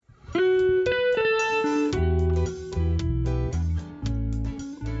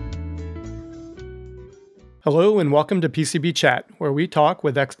Hello and welcome to PCB Chat, where we talk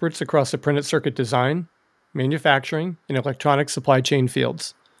with experts across the printed circuit design, manufacturing, and electronic supply chain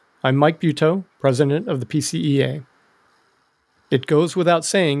fields. I'm Mike Buteau, president of the PCEA. It goes without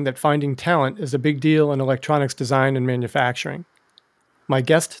saying that finding talent is a big deal in electronics design and manufacturing. My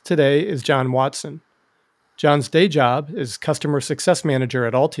guest today is John Watson. John's day job is customer success manager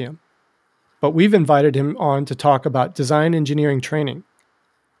at Altium, but we've invited him on to talk about design engineering training.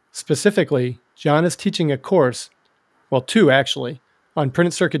 Specifically, John is teaching a course, well, two actually, on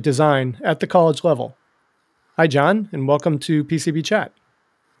printed circuit design at the college level. Hi, John, and welcome to PCB Chat.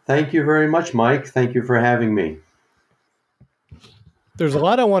 Thank you very much, Mike. Thank you for having me. There's a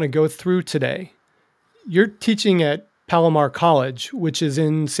lot I want to go through today. You're teaching at Palomar College, which is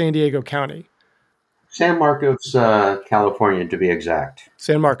in San Diego County. San Marcos, California, to be exact.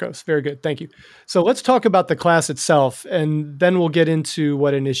 San Marcos. Very good. Thank you. So let's talk about the class itself, and then we'll get into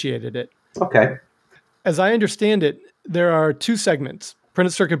what initiated it. Okay. As I understand it, there are two segments,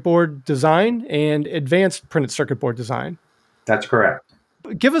 printed circuit board design and advanced printed circuit board design. That's correct.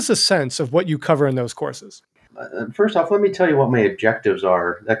 Give us a sense of what you cover in those courses. First off, let me tell you what my objectives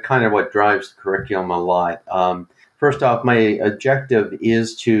are. That's kind of what drives the curriculum a lot. First off, my objective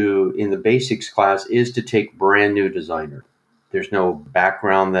is in the basics class, is to take brand new designer. There's no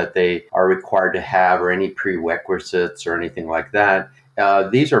background that they are required to have or any prerequisites or anything like that.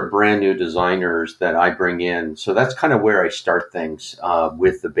 These are brand new designers that I bring in. So that's kind of where I start things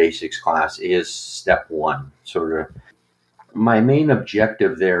with the basics class is step one, sort of. My main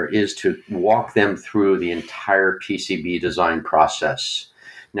objective there is to walk them through the entire PCB design process.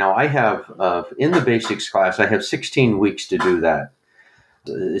 Now, I have, in the basics class, I have 16 weeks to do that.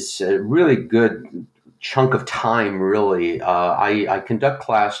 It's a really good chunk of time, really. I conduct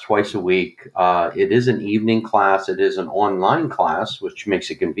class twice a week. It is an evening class. It is an online class, which makes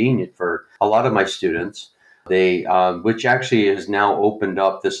it convenient for a lot of my students. Which actually has now opened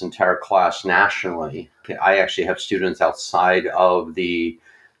up this entire class nationally. I actually have students outside of the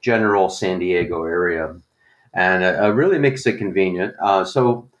general San Diego area, and it really makes it convenient.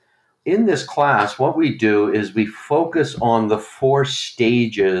 So in this class, what we do is we focus on the four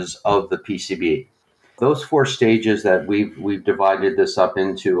stages of the PCB. Those four stages that we've divided this up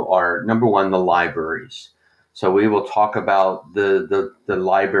into are, number one, the libraries. So we will talk about the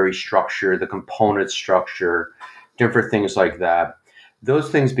library structure, the component structure, different things like that. Those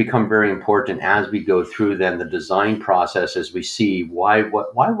things become very important as we go through then the design process, as we see why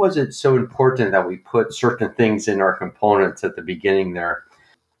was it so important that we put certain things in our components at the beginning there,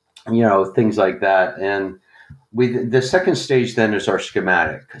 things like that. And the second stage then is our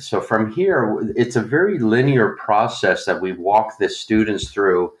schematic. So from here, it's a very linear process that we walk the students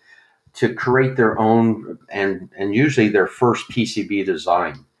through to create their own and usually their first PCB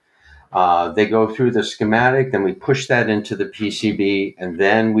design. They go through the schematic, then we push that into the PCB, and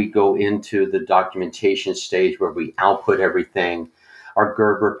then we go into the documentation stage where we output everything, our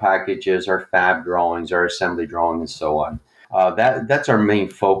Gerber packages, our fab drawings, our assembly drawing, and so on. That's our main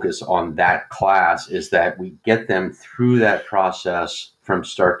focus on that class, is that we get them through that process from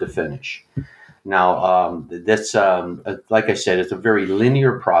start to finish. Now, that's like I said, it's a very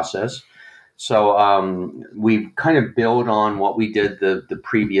linear process. So we kind of build on what we did the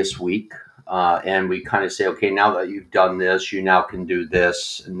previous week, and we kind of say, okay, now that you've done this, you now can do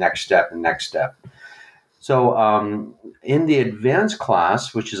this, next step, and next step. So in the advanced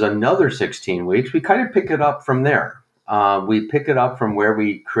class, which is another 16 weeks, we kind of pick it up from there. We pick it up from where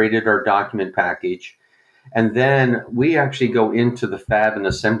we created our document package, and then we actually go into the fab and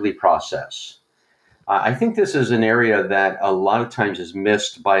assembly process. I think this is an area that a lot of times is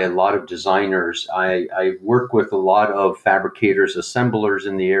missed by a lot of designers. I work with a lot of fabricators, assemblers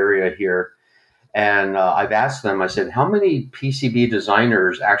in the area here, and I've asked them, I said, how many PCB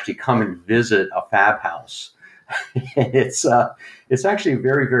designers actually come and visit a fab house? It's actually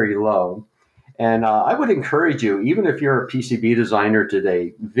very, very low. And I would encourage you, even if you're a PCB designer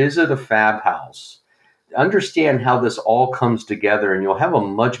today, visit a fab house. Understand how this all comes together, and you'll have a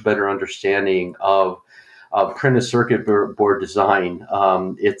much better understanding of printed circuit board design.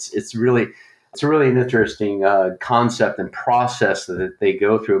 It's really an interesting concept and process that they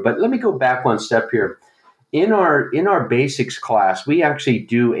go through. But let me go back one step here. In our basics class, we actually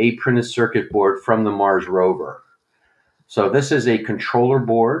do a printed circuit board from the Mars rover. So this is a controller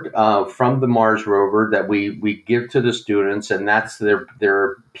board from the Mars rover that we give to the students, and that's their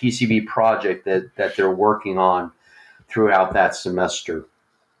PCB project that they're working on throughout that semester.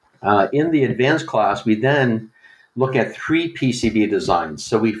 In the advanced class, we then look at 3 PCB designs.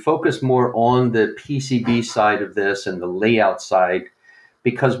 So we focus more on the PCB side of this and the layout side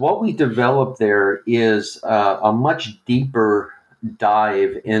because what we developed there is a much deeper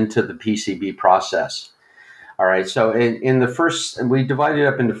dive into the PCB process. All right. So in the first, we divided it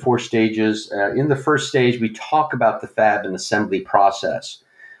up into four stages. In the first stage, we talk about the fab and assembly process.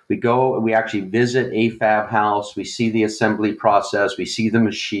 We actually visit a fab house. We see the assembly process. We see the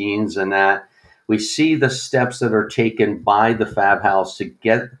machines and that. We see the steps that are taken by the fab house to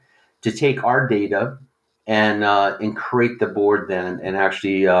take our data and create the board then and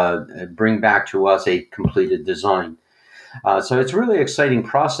actually bring back to us a completed design. So it's a really exciting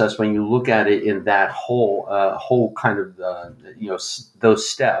process when you look at it in that whole kind of those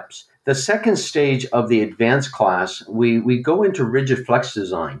steps. The second stage of the advanced class, we go into rigid flex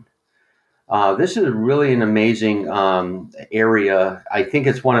design. This is really an amazing area. I think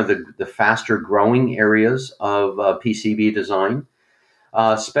it's one of the faster growing areas of PCB design,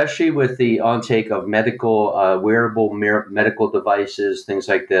 especially with the ontake of medical wearable medical devices, things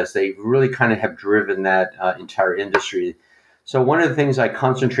like this. They really kind of have driven that entire industry. So one of the things I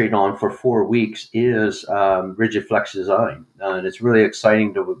concentrate on for 4 weeks is rigid flex design, and it's really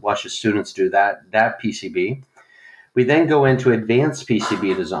exciting to watch the students do that PCB. We then go into advanced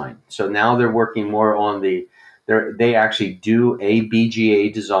PCB design. So now they're working more on they actually do a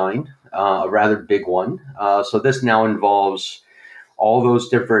BGA design, a rather big one. So this now involves all those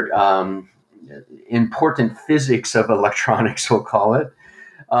different important physics of electronics, we'll call it,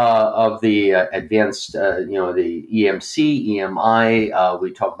 of the advanced, the EMC, EMI.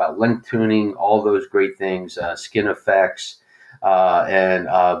 We talk about length tuning, all those great things, skin effects, and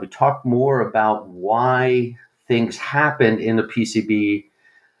we talk more about why things happen in the PCB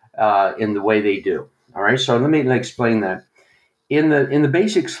in the way they do. All right, so let me explain that. In the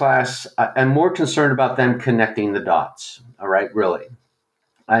basics class, I'm more concerned about them connecting the dots. All right, really.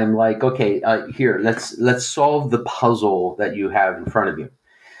 I'm like, okay, here, let's solve the puzzle that you have in front of you.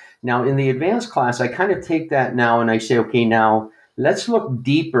 Now, in the advanced class, I kind of take that now and I say, okay, now let's look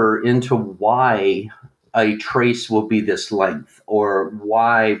deeper into why a trace will be this length, or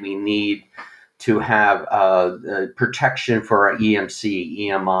why we need to have protection for our EMC,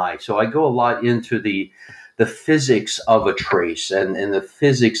 EMI. So I go a lot into the physics of a trace and the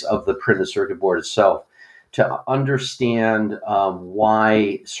physics of the printed circuit board itself to understand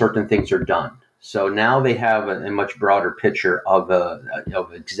why certain things are done. So now they have a much broader picture of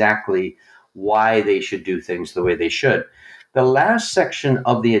exactly why they should do things the way they should. The last section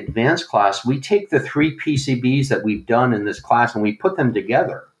of the advanced class, we take the three PCBs that we've done in this class and we put them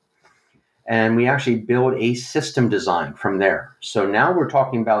together. And we actually build a system design from there. So now we're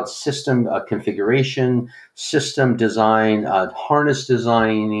talking about system configuration, system design, harness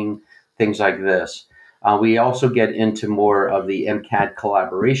designing, things like this. We also get into more of the MCAD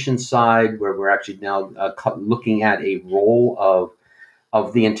collaboration side, where we're actually now looking at a role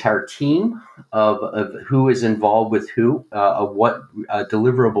of the entire team, of who is involved with who, of what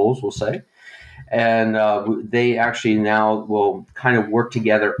deliverables, we'll say. And they actually now will kind of work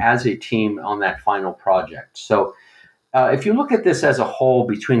together as a team on that final project. So if you look at this as a whole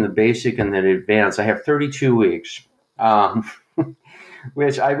between the basic and the advanced, I have 32 weeks,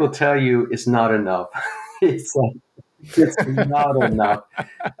 which I will tell you is not enough. it's, it's not enough.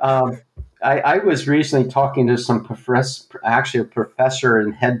 I was recently talking to some actually a professor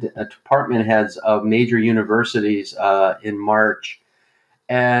and department heads of major universities in March.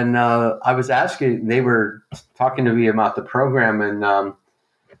 And I was asking, they were talking to me about the program, and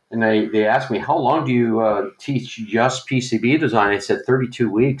they asked me, how long do you teach just PCB design? I said 32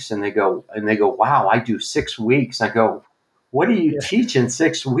 weeks, and they go, wow, I do 6 weeks. I go, what do you teach in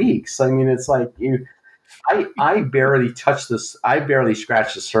 6 weeks? I mean, it's like I barely touch this. I barely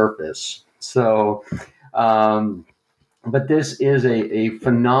scratch the surface. So, but this is a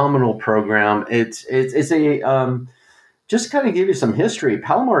phenomenal program. It's a just kind of give you some history.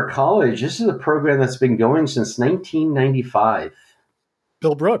 Palomar College, this is a program that's been going since 1995.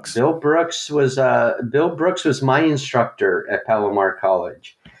 Bill Brooks. Bill Brooks was my instructor at Palomar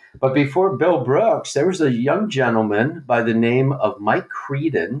College. But before Bill Brooks, there was a young gentleman by the name of Mike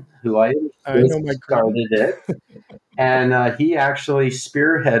Creedon, who I know Mike started Creedon. it. And he actually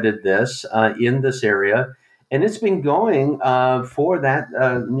spearheaded this in this area. And it's been going for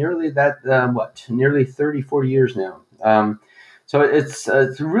nearly 30, 40 years now. So it's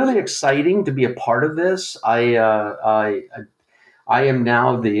really exciting to be a part of this. I am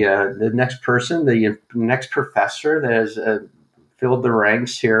now the next person, the next professor that has filled the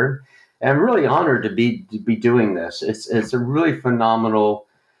ranks here. And I'm really honored to be doing this. It's a really phenomenal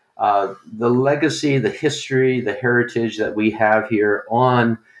the legacy, the history, the heritage that we have here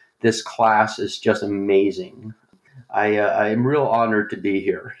on this class is just amazing. I am real honored to be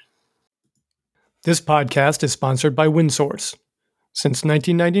here. This podcast is sponsored by WinSource. Since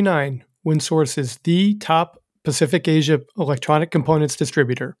 1999, WinSource is the top Pacific Asia electronic components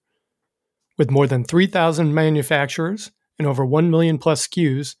distributor. With more than 3,000 manufacturers and over 1 million plus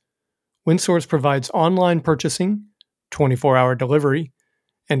SKUs, WinSource provides online purchasing, 24-hour delivery,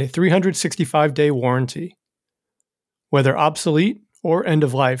 and a 365-day warranty. Whether obsolete or end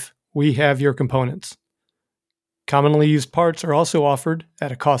of life, we have your components. Commonly used parts are also offered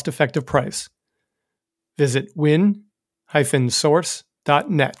at a cost-effective price. Visit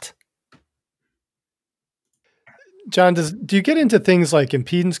win-source.net. John, do you get into things like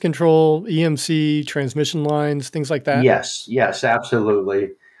impedance control, EMC, transmission lines, things like that? Yes,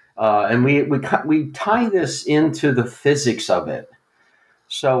 absolutely. And we tie this into the physics of it.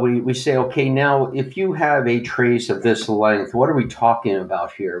 So we say, okay, now if you have a trace of this length, what are we talking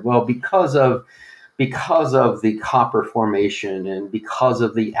about here? Well, because of the copper formation and because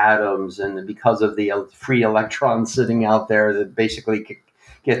of the atoms and because of the free electrons sitting out there that basically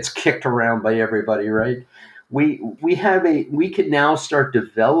gets kicked around by everybody, right? We can now start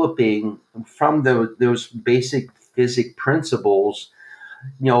developing from those basic physics principles,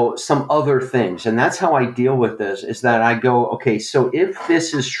 some other things. And that's how I deal with this, is that I go, okay, so if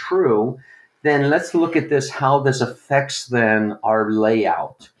this is true, then let's look at this, how this affects then our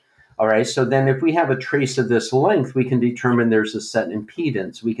layout. All right, so then if we have a trace of this length, we can determine there's a set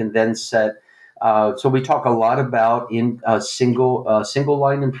impedance. We can then set, so we talk a lot about in single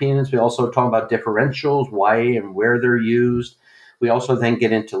line impedance. We also talk about differentials, why and where they're used. We also then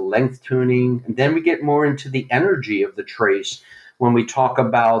get into length tuning, and then we get more into the energy of the trace when we talk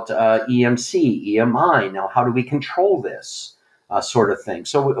about EMC, EMI. Now, how do we control this sort of thing?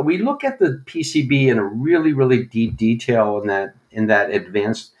 So we look at the PCB in a really, really deep detail in that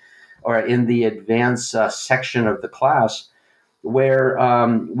advanced or in the advanced section of the class, where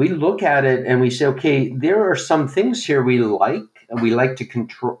we look at it and we say, okay, there are some things here we like, and we like to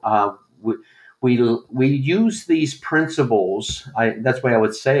control. We use these principles. That's the way I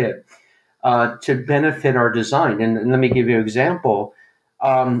would say it. To benefit our design. And let me give you an example.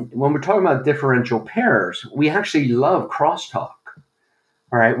 When we're talking about differential pairs, we actually love crosstalk.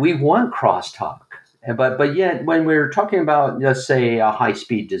 All right, we want crosstalk. But yet, when we're talking about, let's say, a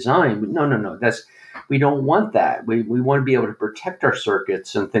high-speed design, no, we don't want that. We want to be able to protect our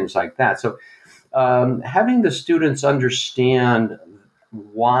circuits and things like that. So having the students understand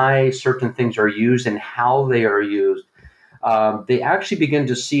why certain things are used and how they are used, they actually begin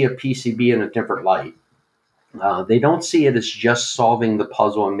to see a PCB in a different light. They don't see it as just solving the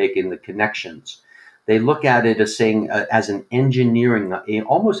puzzle and making the connections. They look at it as saying, as an engineering,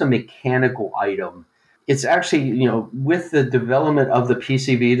 almost a mechanical item. It's actually, with the development of the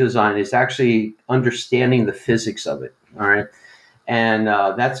PCB design, it's actually understanding the physics of it. All right. And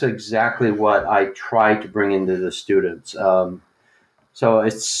that's exactly what I try to bring into the students. So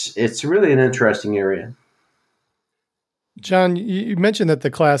it's really an interesting area. John, you mentioned that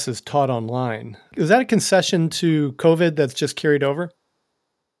the class is taught online. Is that a concession to COVID that's just carried over?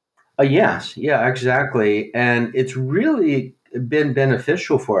 Yes, yeah, exactly. And it's really been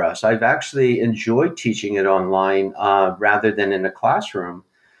beneficial for us. I've actually enjoyed teaching it online rather than in a classroom,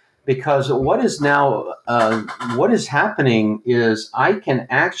 because what is happening is I can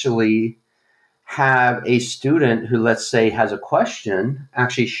actually have a student who, let's say, has a question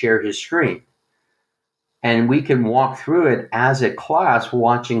actually share his screen. And we can walk through it as a class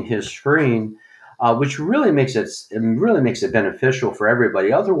watching his screen, which really makes it beneficial for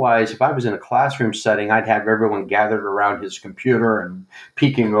everybody. Otherwise, if I was in a classroom setting, I'd have everyone gathered around his computer and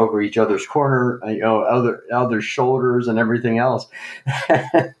peeking over each other's corner, other shoulders and everything else.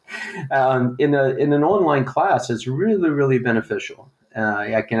 In an online class, it's really, really beneficial.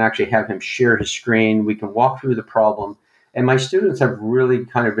 I can actually have him share his screen. We can walk through the problem, and my students have really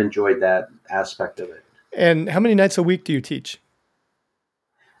kind of enjoyed that aspect of it. And how many nights a week do you teach?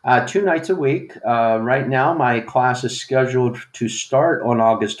 2 nights a week. Right now, my class is scheduled to start on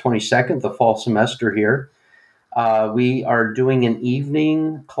August 22nd, the fall semester here. We are doing an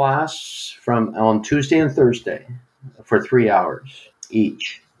evening class on Tuesday and Thursday for 3 hours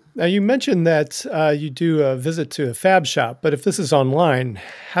each. Now, you mentioned that you do a visit to a fab shop, but if this is online,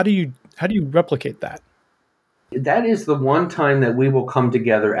 how do you replicate that? That is the one time that we will come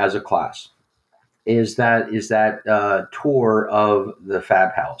together as a class. Is that tour of the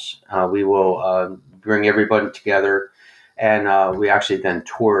fab house. We will bring everybody together, and we actually then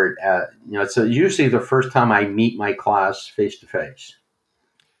tour it. It's usually the first time I meet my class face to face.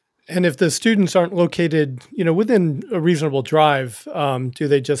 And if the students aren't located, within a reasonable drive, do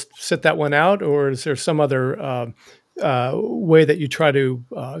they just sit that one out, or is there some other way that you try to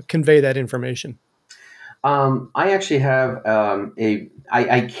convey that information? I actually have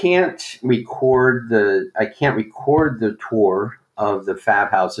I can't record the tour of the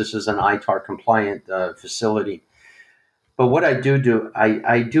fab house. This is an ITAR compliant facility. But what I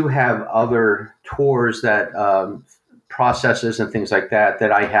do have other tours that processes and things like that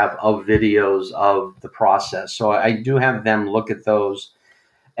I have of videos of the process. So I do have them look at those.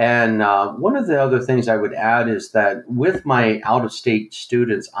 And one of the other things I would add is that with my out of state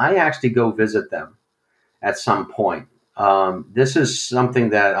students, I actually go visit them at some point. This is something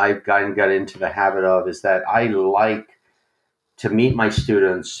that I've got into the habit of, is that I like to meet my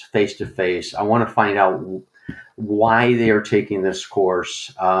students face to face. I want to find out why they are taking this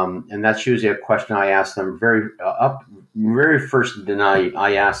course, and that's usually a question I ask them very first night.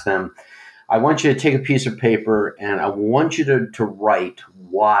 I ask them, I want you to take a piece of paper and I want you to write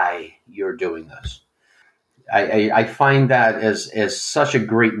why you're doing this. I find that as such a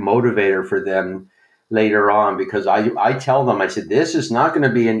great motivator for them later on, because I tell them, I said, this is not going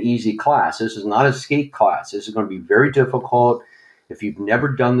to be an easy class. This is not a skate class. This is going to be very difficult. If you've never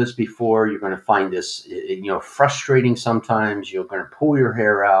done this before, you're going to find this, frustrating sometimes. You're going to pull your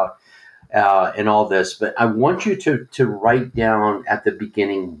hair out and all this. But I want you to write down at the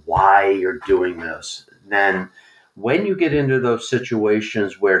beginning why you're doing this. Then when you get into those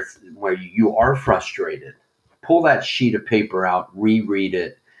situations where you are frustrated, pull that sheet of paper out, reread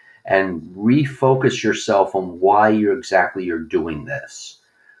it, and refocus yourself on why you're doing this.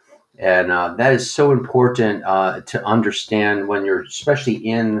 And that is so important to understand when you're, especially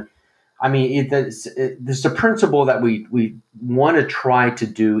in, I mean, there's a principle that we want to try to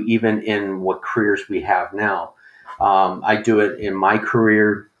do even in what careers we have now. I do it in my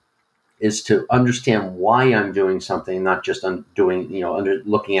career, is to understand why I'm doing something, not just doing,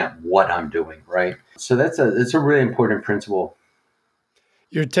 looking at what I'm doing, right? So it's a really important principle.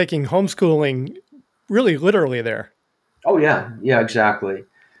 You're taking homeschooling really literally there. Oh yeah, exactly.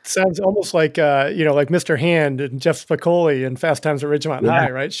 Sounds almost like like Mr. Hand and Jeff Spicoli in Fast Times at Ridgemont Yeah,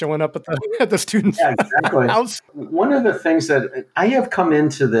 High, right? Showing up at the at the student's yeah, exactly. house. One of the things that I have come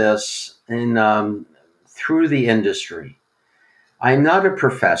into this in through the industry. I'm not a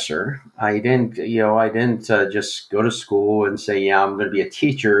professor. I didn't just go to school and say, yeah, I'm going to be a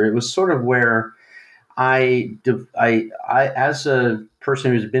teacher. It was sort of where as a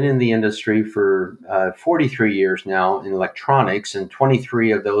person who's been in the industry for 43 years now in electronics and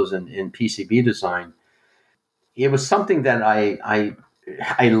 23 of those in PCB design, it was something that I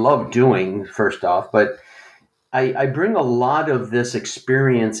love doing, first off, but I bring a lot of this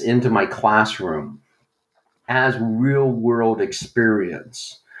experience into my classroom as real world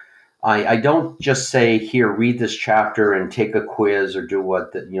experience. I don't just say, here, read this chapter and take a quiz or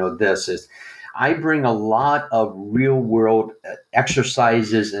do this is. I bring a lot of real world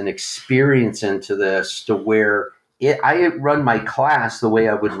exercises and experience into this, to where I run my class the way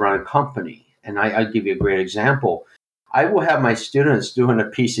I would run a company. And I'll give you a great example. I will have my students doing a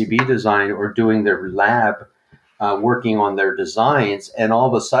PCB design or doing their lab, working on their designs, and all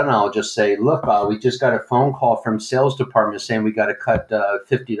of a sudden I'll just say, "Look, we just got a phone call from sales department saying we got to cut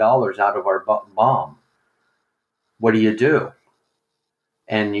 $50 out of our bomb. What do you do?"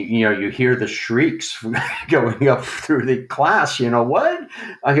 And you hear the shrieks going up through the class. You know what?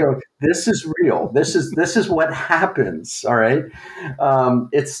 I go, this is real. This is what happens. All right.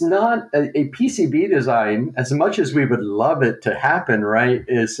 It's not a PCB design, as much as we would love it to happen. Right?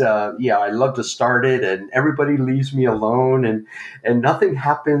 Is I love to start it, and everybody leaves me alone, and nothing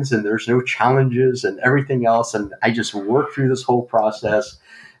happens, and there's no challenges and everything else, and I just work through this whole process,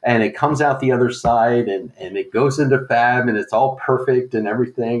 and it comes out the other side, and it goes into fab, and it's all perfect and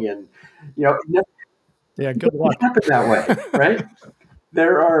everything. And Yeah, it good doesn't luck. happen that way, right?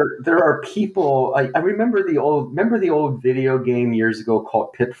 There are people. I remember the old video game years ago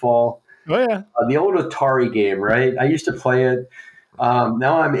called Pitfall, Oh yeah. the old Atari game, right? I used to play it.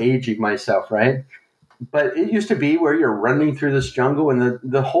 Now I'm aging myself, right? But it used to be where you're running through this jungle, and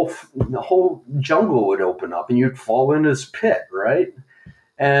the whole jungle would open up and you'd fall into this pit, right?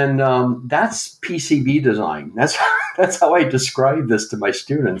 And that's PCB design. That's how I describe this to my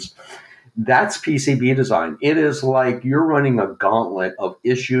students. That's PCB design. It is like you're running a gauntlet of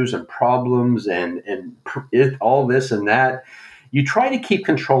issues and problems and all this and that. You try to keep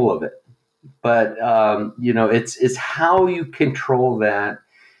control of it, but it's how you control that,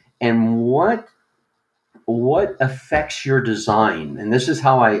 and what affects your design. And this is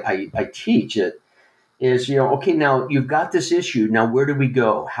how I teach it. Is, okay, now you've got this issue. Now where do we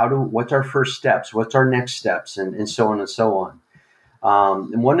go? What's our first steps? What's our next steps? And so on and so on.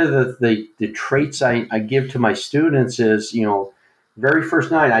 And one of the traits I give to my students is, very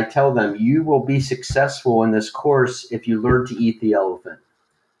first night I tell them, you will be successful in this course if you learn to eat the elephant.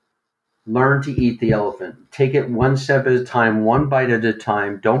 Learn to eat the elephant. Take it one step at a time, one bite at a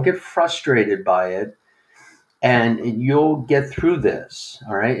time. Don't get frustrated by it, and you'll get through this.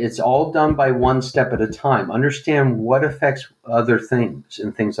 All right. It's all done by one step at a time. Understand what affects other things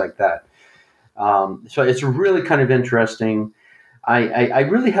and things like that. So it's really kind of interesting. I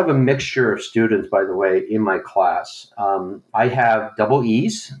really have a mixture of students, by the way, in my class. I have double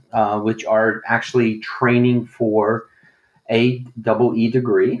E's, which are actually training for a double E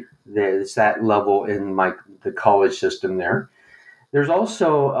degree. There's that level in the college system there. There's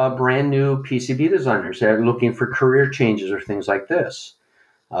also brand new PCB designers that are looking for career changes or things like this.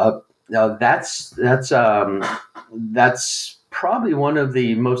 Now that's probably one of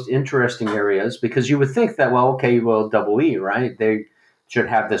the most interesting areas, because you would think that, well, okay, well, double E, right? They should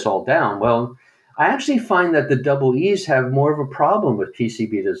have this all down. Well, I actually find that the double E's have more of a problem with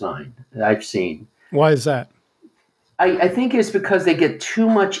PCB design that I've seen. Why is that? I think it's because they get too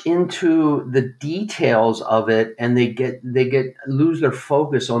much into the details of it, and they lose their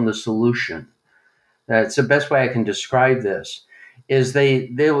focus on the solution. That's the best way I can describe this. Is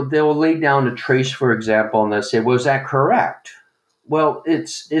they'll lay down a trace, for example, and they'll say, "Was that correct?" Well,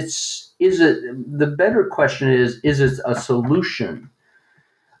 it's is it the better question is it a solution?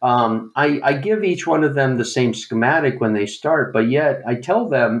 I give each one of them the same schematic when they start, but yet I tell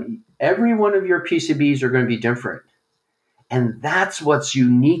them every one of your PCBs are going to be different. And that's what's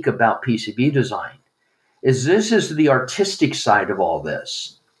unique about PCB design. Is this is the artistic side of all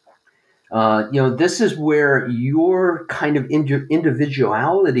this. This is where your kind of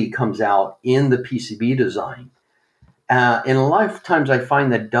individuality comes out in the PCB design. And a lot of times I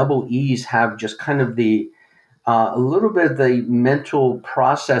find that double E's have just kind of a little bit of the mental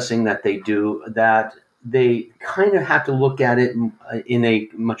processing that they do, that they kind of have to look at it in a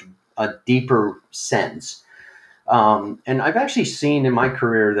much a deeper sense. And I've actually seen in my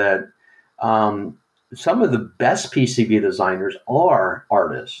career that some of the best PCB designers are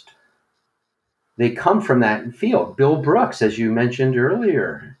artists. They come from that field. Bill Brooks, as you mentioned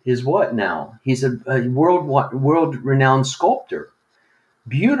earlier, is what now? He's a world renowned sculptor,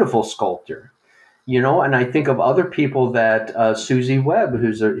 beautiful sculptor. And I think of other people that Susie Webb,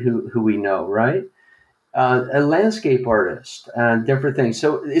 who we know, right? A landscape artist and different things.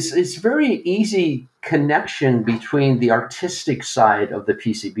 So it's very easy connection between the artistic side of the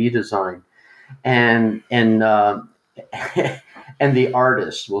PCB design and and the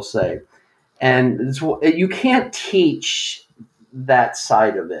artist, we'll say. And you can't teach that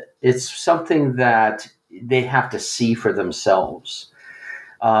side of it. It's something that they have to see for themselves.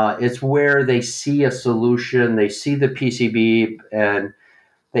 It's where they see a solution, they see the PCB, and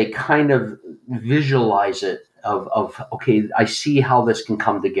they kind of visualize it of okay, I see how this can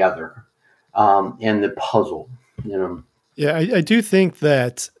come together, in the puzzle. Yeah, I do think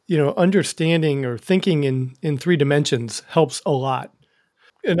that, understanding or thinking in three dimensions helps a lot.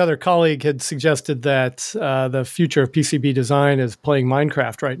 Another colleague had suggested that the future of PCB design is playing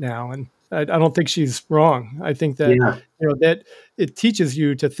Minecraft right now, and I don't think she's wrong. I think that Yeah, that it teaches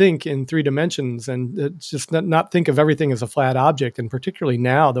you to think in three dimensions and just not think of everything as a flat object. And particularly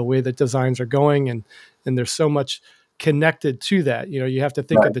now, the way that designs are going, and there's so much connected to that. You have to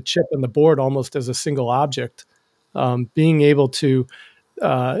think of right, the chip and the board almost as a single object. Being able to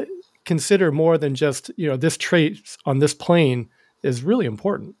uh, consider more than just this trait on this plane is really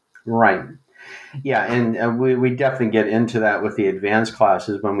important. right. Yeah, and we definitely get into that with the advanced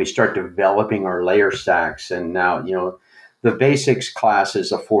classes when we start developing our layer stacks. And now, the basics class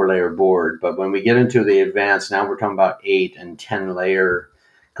is a 4-layer board, but when we get into the advanced, now we're talking about 8 and 10 layer,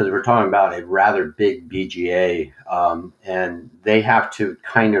 because we're talking about a rather big BGA, and they have to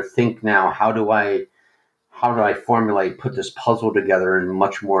kind of think now, how do I put this puzzle together in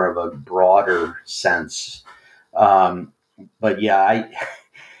much more of a broader sense. But yeah,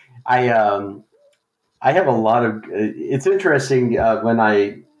 I I have a lot of. It's interesting when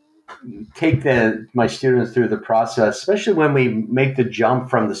I take my students through the process, especially when we make the jump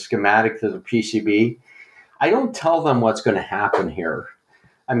from the schematic to the PCB. I don't tell them what's going to happen here.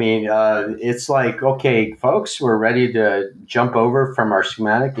 I mean, it's like, okay, folks, we're ready to jump over from our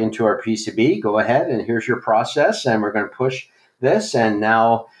schematic into our PCB. Go ahead, and here's your process, and we're going to push this. And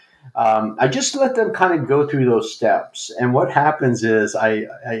now I just let them kind of go through those steps. And what happens is I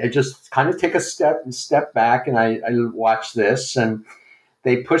just kind of take a step back, and I watch this, and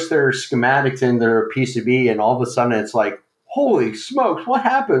they push their schematics in their PCB, and all of a sudden it's like, holy smokes, what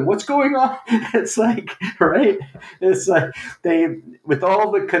happened? What's going on? It's like, right? It's like they, with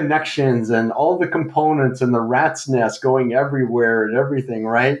all the connections and all the components and the rat's nest going everywhere and everything,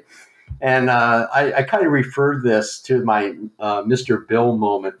 right? And I kind of refer this to my Mr. Bill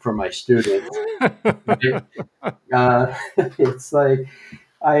moment for my students. Right? It's like,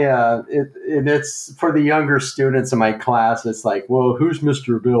 and it's for the younger students in my class. It's like, well, who's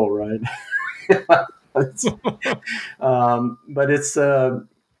Mr. Bill, right? It's, but it's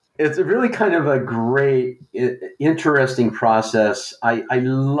really kind of a great, interesting process. I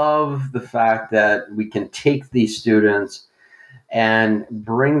love the fact that we can take these students and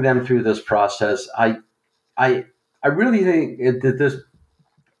bring them through this process. I, I really think that this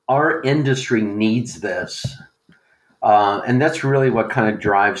our industry needs this. And that's really what kind of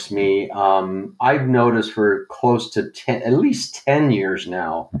drives me. I've noticed for close to 10, at least 10 years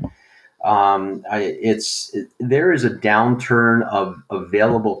now, there is a downturn of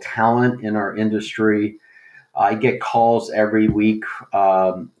available talent in our industry. I get calls every week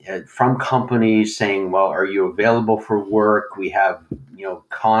from companies saying, "Well, are you available for work? We have,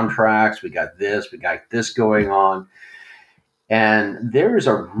 contracts. We got this going on," and there is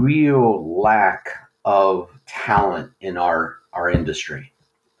a real lack of talent in our industry.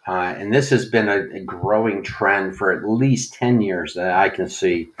 And this has been a growing trend for at least 10 years that I can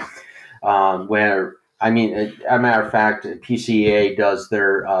see. Where, I mean, as a matter of fact, PCA does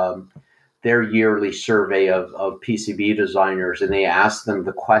their yearly survey of PCB designers, and they ask them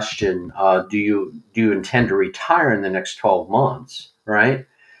the question, do you intend to retire in the next 12 months? Right?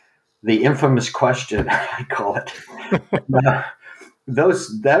 The infamous question, I call it.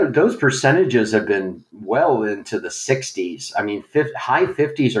 Those percentages have been well into the 60s. I mean, high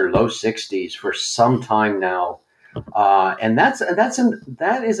 50s or low 60s for some time now, and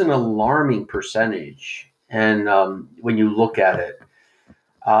that is an alarming percentage. And when you look at it,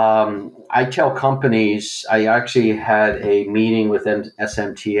 I tell companies. I actually had a meeting with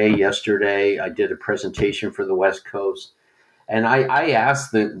SMTA yesterday. I did a presentation for the West Coast. And I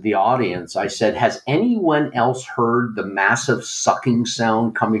asked the audience, I said, has anyone else heard the massive sucking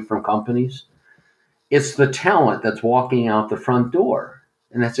sound coming from companies? It's the talent that's walking out the front door.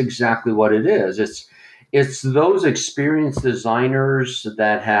 And that's exactly what it is. It's those experienced designers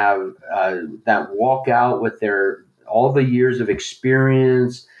that have that walk out with their all the years of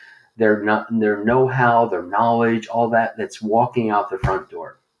experience, their know-how, their knowledge, all that's walking out the front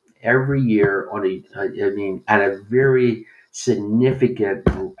door every year at a very significant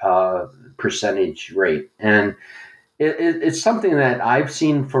percentage rate. And it's something that I've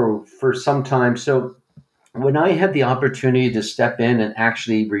seen for some time. So when I had the opportunity to step in and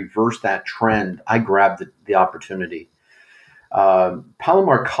actually reverse that trend, I grabbed the opportunity.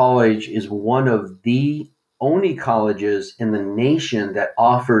 Palomar College is one of the only colleges in the nation that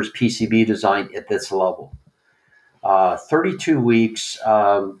offers PCB design at this level. 32 weeks.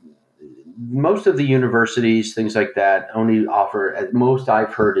 Most of the universities, things like that, only offer, at most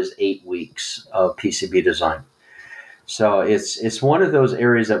I've heard, is 8 weeks of PCB design. So it's one of those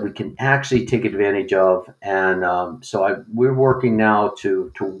areas that we can actually take advantage of, and we're working now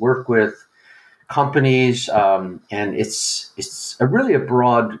to work with companies, and it's really a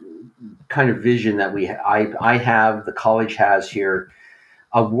broad kind of vision that I have, the college has here,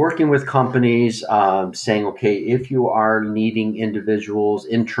 of working with companies, saying, okay, if you are needing individuals,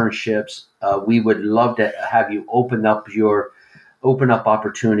 internships, we would love to have you open up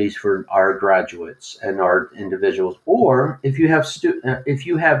opportunities for our graduates and our individuals. Or if you have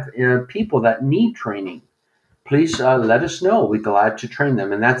people that need training, please let us know. We're glad to train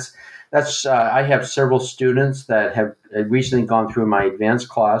them. And that's I have several students that have recently gone through my advanced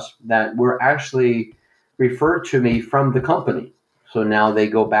class that were actually referred to me from the company. So now they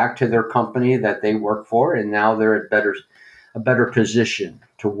go back to their company that they work for, and now they're at a better position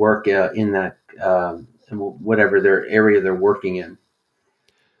to work in that whatever their area they're working in.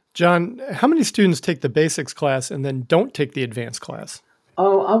 John, how many students take the basics class and then don't take the advanced class?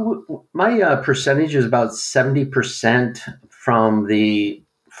 Oh, my percentage is about 70% from the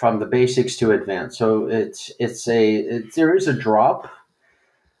basics to advanced. So there is a drop.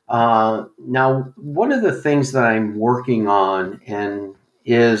 Now, one of the things that I'm working on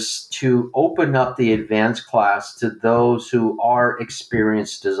is to open up the advanced class to those who are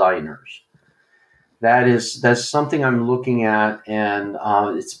experienced designers. That's something I'm looking at, and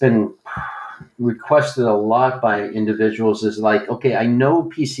it's been requested a lot by individuals. Is like, okay, I know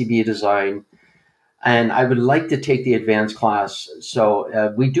PCB design, and I would like to take the advanced class.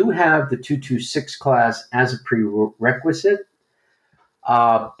 So we do have the 226 class as a prerequisite.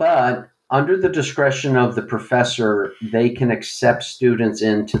 But under the discretion of the professor, they can accept students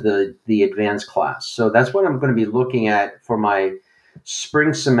into the advanced class. So that's what I'm going to be looking at for my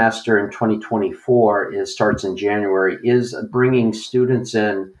spring semester in 2024. It starts in January, is bringing students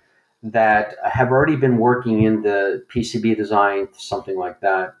in that have already been working in the PCB design, something like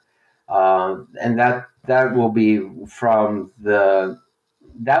that. And that will be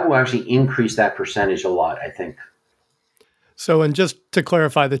that will actually increase that percentage a lot, I think. So, and just to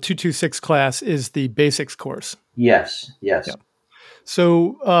clarify, the 226 class is the basics course. Yes, yes. Yeah.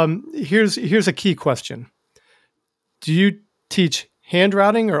 So here's a key question. Do you teach hand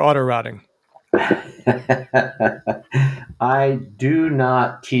routing or auto routing? I do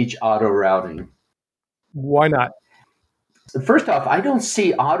not teach auto routing. Why not? First off, I don't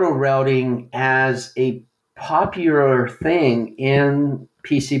see auto routing as a popular thing in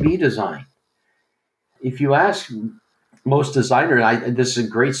PCB design. If you ask most designers, this is a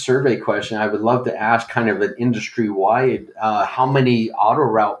great survey question. I would love to ask kind of an industry wide how many auto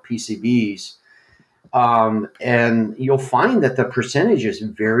route PCBs, and you'll find that the percentage is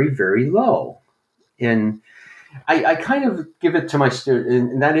very, very low. And I kind of give it to my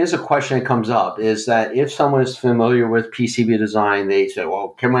student, and that is a question that comes up, is that if someone is familiar with PCB design, they say, well,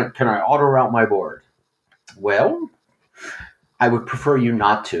 can I auto route my board? Well, I would prefer you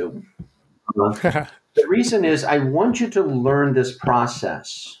not to. The reason is I want you to learn this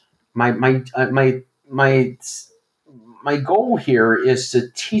process. My my goal here is to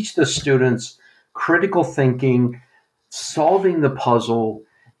teach the students critical thinking, solving the puzzle.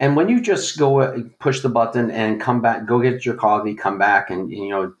 And when you just go push the button and come back, go get your coffee, come back, and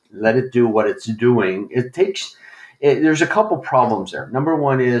let it do what it's doing. There's a couple problems there. Number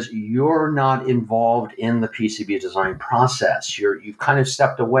one is you're not involved in the PCB design process. You've kind of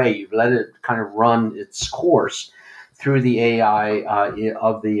stepped away. You've let it kind of run its course through the AI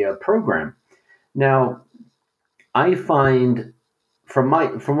of the program. Now, I find from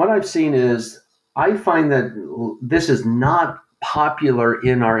what I've seen is I find that this is not popular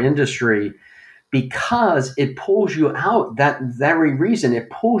in our industry because it pulls you out. That very reason, it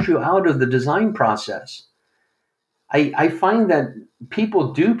pulls you out of the design process. I find that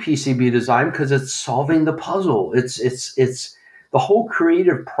people do PCB design because it's solving the puzzle. It's the whole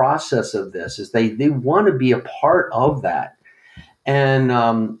creative process of this is they want to be a part of that. And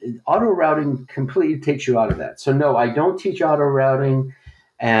auto routing completely takes you out of that. So no, I don't teach auto routing,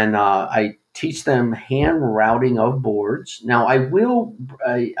 and I teach them hand routing of boards. Now I will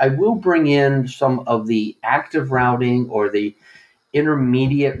bring in some of the active routing or the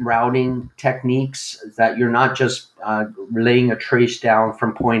intermediate routing techniques that you're not just laying a trace down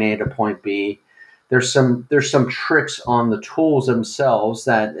from point A to point B. There's some tricks on the tools themselves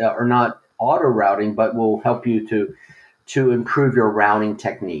that are not auto routing, but will help you to improve your routing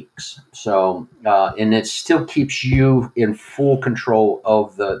techniques. So, and it still keeps you in full control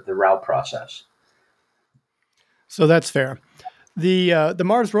of the route process. So that's fair. The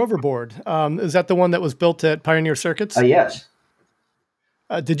Mars rover board, is that the one that was built at Pioneer Circuits? Yes.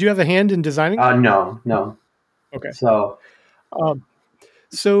 Did you have a hand in designing? No. Okay. So,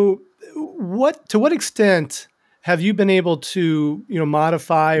 So to what extent have you been able to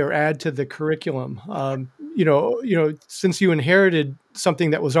modify or add to the curriculum? Since you inherited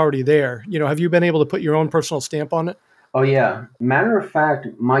something that was already there, have you been able to put your own personal stamp on it? oh yeah. Matter of fact,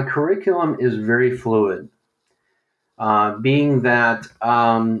 my curriculum is very fluid. Being that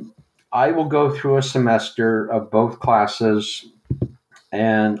I will go through a semester of both classes,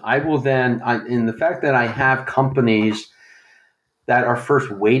 and I will then, in the fact that I have companies that are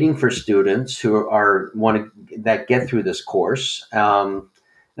first waiting for students who that get through this course.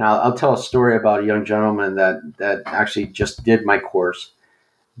 Now, I'll tell a story about a young gentleman that actually just did my course,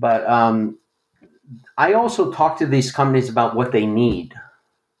 but I also talk to these companies about what they need,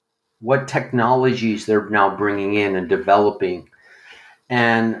 what technologies they're now bringing in and developing.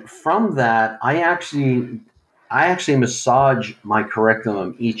 And from that, I actually massage my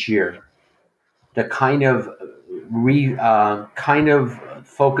curriculum each year to kind of kind of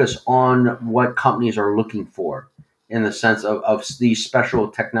focus on what companies are looking for in the sense of these special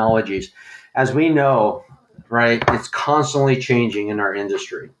technologies. As we know, right, it's constantly changing in our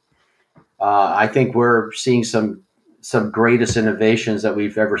industry. I think we're seeing some greatest innovations that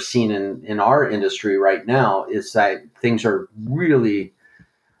we've ever seen in our industry right now. Is that things are really,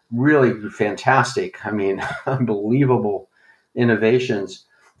 really fantastic. I mean, unbelievable innovations.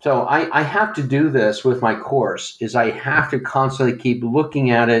 So I have to do this with my course. Is I have to constantly keep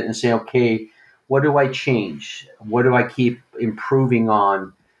looking at it and say, okay, what do I change? What do I keep improving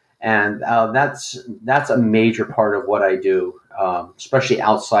on? And that's a major part of what I do, especially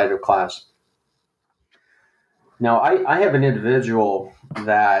outside of class. Now, I have an individual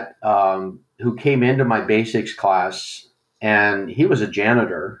that who came into my basics class, and he was a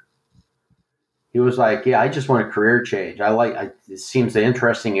janitor. He was like, "Yeah, I just want a career change. It seems an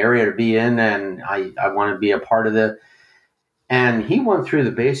interesting area to be in, and I want to be a part of it." And he went through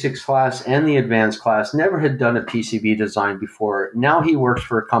the basics class and the advanced class, never had done a PCB design before. Now he works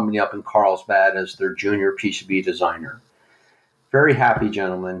for a company up in Carlsbad as their junior PCB designer. Very happy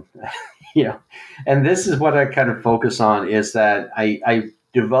gentleman. Yeah. And this is what I kind of focus on is that I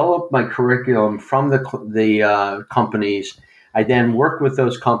develop my curriculum from the companies. I then work with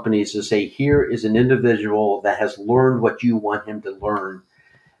those companies to say, here is an individual that has learned what you want him to learn.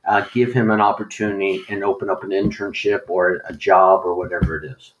 Give him an opportunity and open up an internship or a job or whatever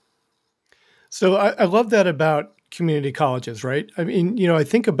it is. So I love that about community colleges, right? I mean, I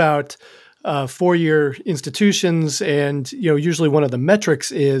think about four-year institutions, and usually one of the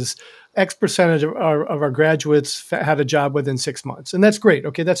metrics is X percentage of our graduates had a job within 6 months, and that's great.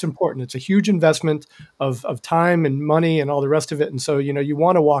 Okay, that's important. It's a huge investment of time and money and all the rest of it, and so you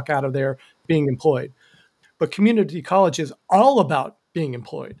want to walk out of there being employed. But community college is all about being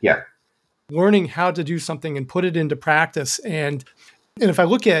employed, Yeah. learning how to do something and put it into practice. And if I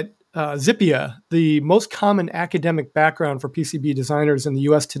look at Zippia, the most common academic background for PCB designers in the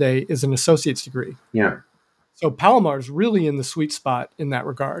US today is an associate's degree. Yeah. So Palomar is really in the sweet spot in that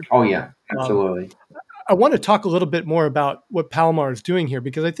regard. Oh, yeah. Um, Absolutely. I want to talk a little bit more about what Palomar is doing here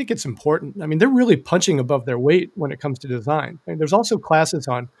because I think it's important. I mean, they're really punching above their weight when it comes to design. And there's also classes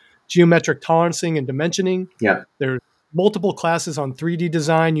on geometric tolerancing and dimensioning. Yeah. There's multiple classes on 3D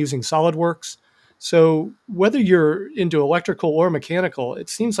design using SolidWorks. So whether you're into electrical or mechanical, it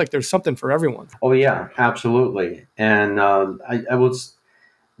seems like there's something for everyone. Oh, yeah. Absolutely. And I was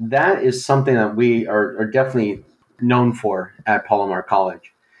that is something that we are definitely known for at Palomar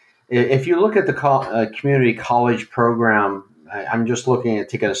College. If you look at the community college program, I'm just looking at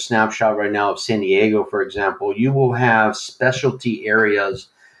taking a snapshot right now of San Diego, for example. You will have specialty areas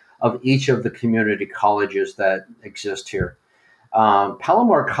of each of the community colleges that exist here.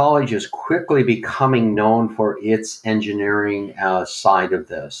 Palomar College is quickly becoming known for its engineering side of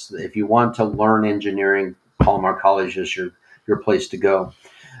this. If you want to learn engineering, Palomar College is your place to go.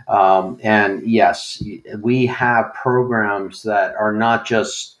 And yes, we have programs that are not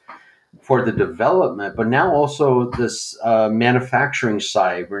just for the development, but now also this manufacturing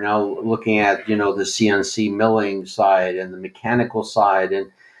side. We're now looking at the CNC milling side and the mechanical side,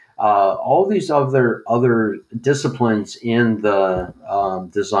 and all these other disciplines in the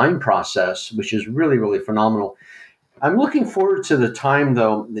design process, which is really really phenomenal. I'm looking forward to the time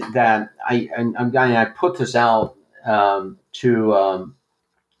though that I put this out to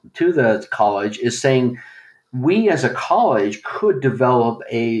the college is saying we as a college could develop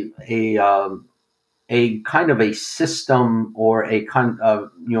a kind of a system or a kind of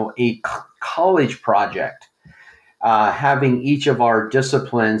college project, having each of our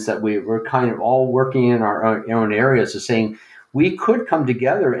disciplines that we're kind of all working in our own areas, is saying we could come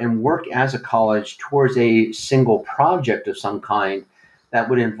together and work as a college towards a single project of some kind that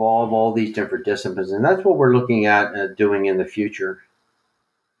would involve all these different disciplines, and that's what we're looking at doing in the future.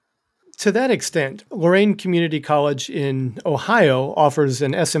 To that extent, Lorain Community College in Ohio offers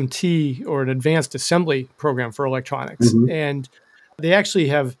an SMT or an advanced assembly program for electronics. Mm-hmm. And they actually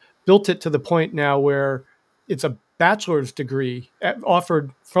have built it to the point now where it's a bachelor's degree offered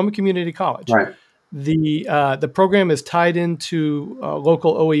from a community college. Right. The program is tied into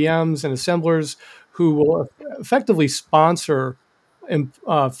local OEMs and assemblers who will effectively sponsor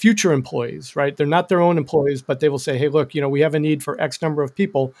future employees, right? They're not their own employees, but they will say, hey, look, we have a need for X number of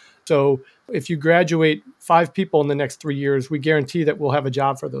people. So if you graduate 5 people in the next 3 years, we guarantee that we'll have a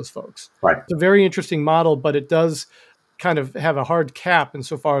job for those folks. Right. It's a very interesting model, but it does kind of have a hard cap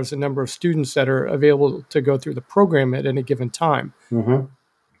insofar as the number of students that are available to go through the program at any given time. Mm-hmm.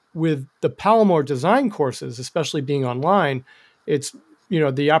 With the Palomar design courses, especially being online, it's,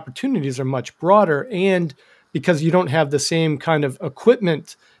 the opportunities are much broader. And because you don't have the same kind of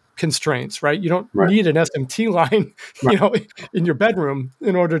equipment constraints, right? You don't Right. need an SMT line, Right. in your bedroom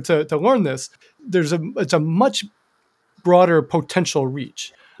in order to learn this. It's a much broader potential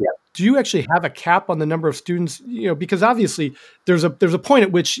reach. Yeah. Do you actually have a cap on the number of students? Because obviously there's a point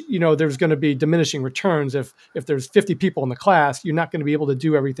at which there's going to be diminishing returns. If there's 50 people in the class, you're not going to be able to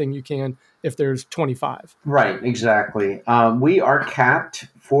do everything you can if there's 25. Right, exactly. We are capped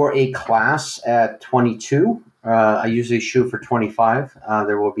for a class at 22. I usually shoot for 25.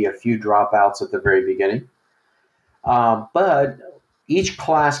 There will be a few dropouts at the very beginning. But each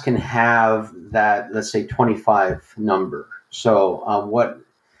class can have that, let's say, 25 number. So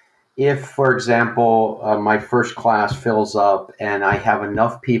If, for example, my first class fills up and I have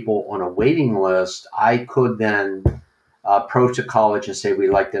enough people on a waiting list, I could then approach a college and say we'd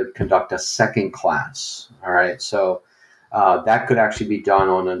like to conduct a second class. All right, so that could actually be done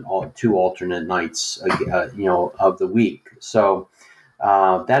on two alternate nights, of the week. So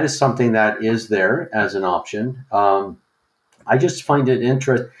that is something that is there as an option. I just find it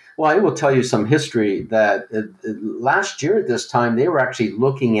interesting. Well, I will tell you some history that last year at this time, they were actually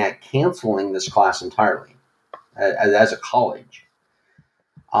looking at canceling this class entirely as a college.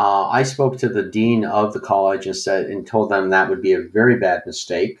 I spoke to the dean of the college and told them that would be a very bad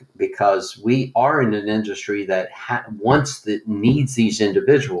mistake because we are in an industry that needs these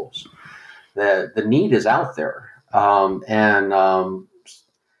individuals. The need is out there, and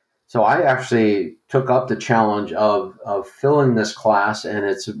so I actually took up the challenge of filling this class, and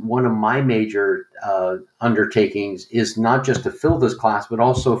it's one of my major undertakings is not just to fill this class, but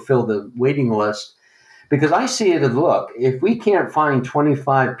also fill the waiting list. Because I see it as, look, if we can't find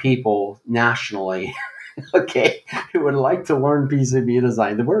 25 people nationally, okay, who would like to learn PCB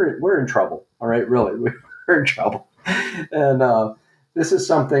design, then we're in trouble. All right, really, we're in trouble. And this is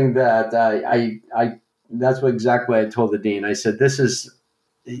something that I that's what exactly I told the dean. I said, this is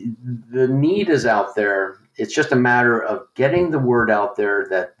the need is out there. It's just a matter of getting the word out there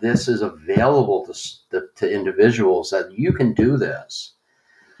that this is available to individuals, that you can do this.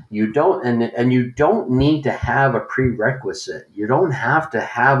 You don't, and you don't need to have a prerequisite. You don't have to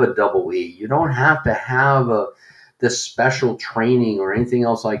have a double E. You don't have to have this special training or anything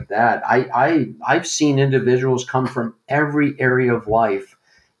else like that. I've seen individuals come from every area of life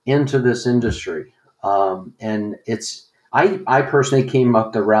into this industry, and I personally came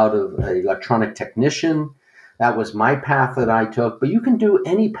up the route of an electronic technician. That was my path that I took, but you can do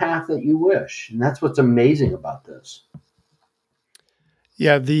any path that you wish, and that's what's amazing about this.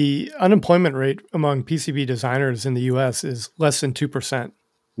 Yeah, the unemployment rate among PCB designers in the US is less than 2%.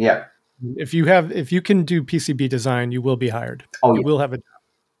 Yeah. If you can do PCB design, you will be hired. Oh, You yeah. will have a job.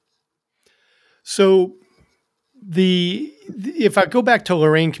 So if I go back to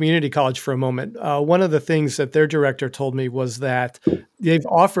Lorain Community College for a moment, one of the things that their director told me was that they've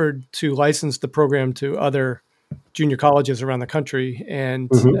offered to license the program to other junior colleges around the country and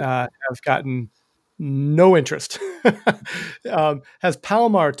Mhm. have gotten no interest. Has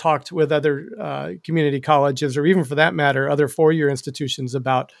Palomar talked with other community colleges, or even for that matter, other four-year institutions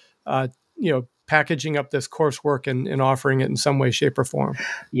about packaging up this coursework and offering it in some way, shape, or form?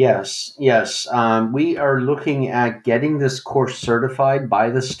 Yes, yes. We are looking at getting this course certified by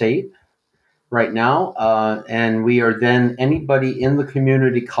the state right now, and we are then anybody in the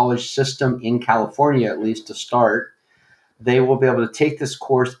community college system in California, at least to start, they will be able to take this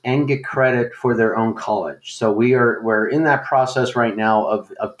course and get credit for their own college. So we're in that process right now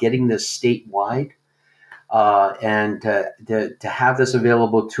of getting this statewide. And to have this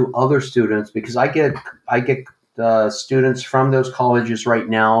available to other students, because I get students from those colleges right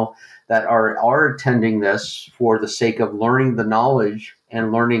now that are attending this for the sake of learning the knowledge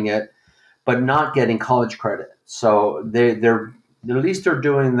and learning it, but not getting college credit. So they're at least they're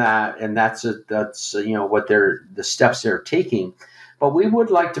doing that, and that's what the steps they're taking. But we would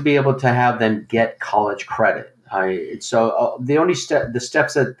like to be able to have them get college credit. The only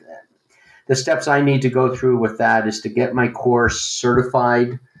steps I need to go through with that is to get my course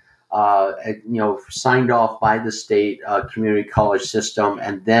certified, signed off by the state community college system,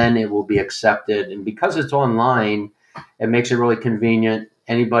 and then it will be accepted. And because it's online, it makes it really convenient.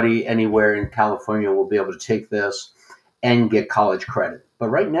 Anybody anywhere in California will be able to take this and get college credit. But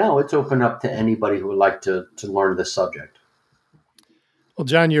right now, it's open up to anybody who would like to learn this subject. Well,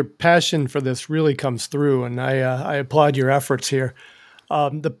 John, your passion for this really comes through, and I applaud your efforts here.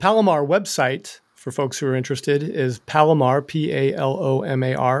 The Palomar website, for folks who are interested, is Palomar,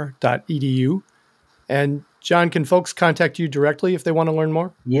 PALOMAR.edu. And John, can folks contact you directly if they want to learn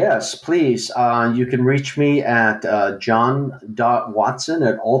more? Yes, please. You can reach me at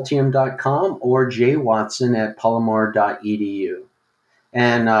john.watson@altium.com or jwatson@palomar.edu.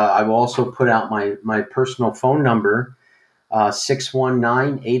 And I will also put out my personal phone number,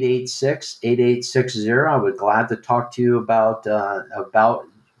 619-886-8860. I would glad to talk to you about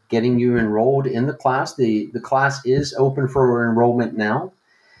getting you enrolled in the class. The class is open for enrollment now.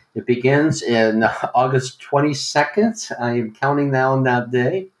 It begins in August 22nd. I am counting down that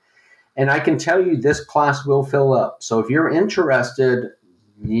day. And I can tell you this class will fill up. So if you're interested,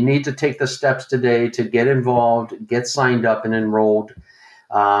 you need to take the steps today to get involved, get signed up and enrolled,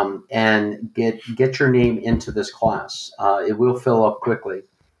 and get your name into this class. It will fill up quickly.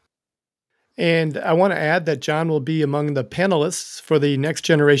 And I want to add that John will be among the panelists for the Next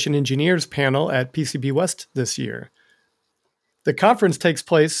Generation Engineers panel at PCB West this year. The conference takes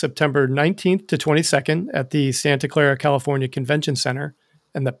place September 19th to 22nd at the Santa Clara, California Convention Center,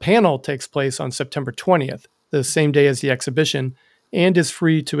 and the panel takes place on September 20th, the same day as the exhibition, and is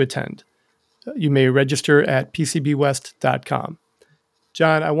free to attend. You may register at pcbwest.com.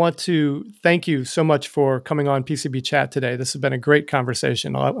 John, I want to thank you so much for coming on PCB Chat today. This has been a great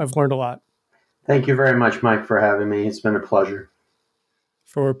conversation. I've learned a lot. Thank you very much, Mike, for having me. It's been a pleasure.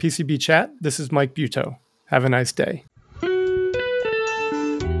 For PCB Chat, this is Mike Butow. Have a nice day.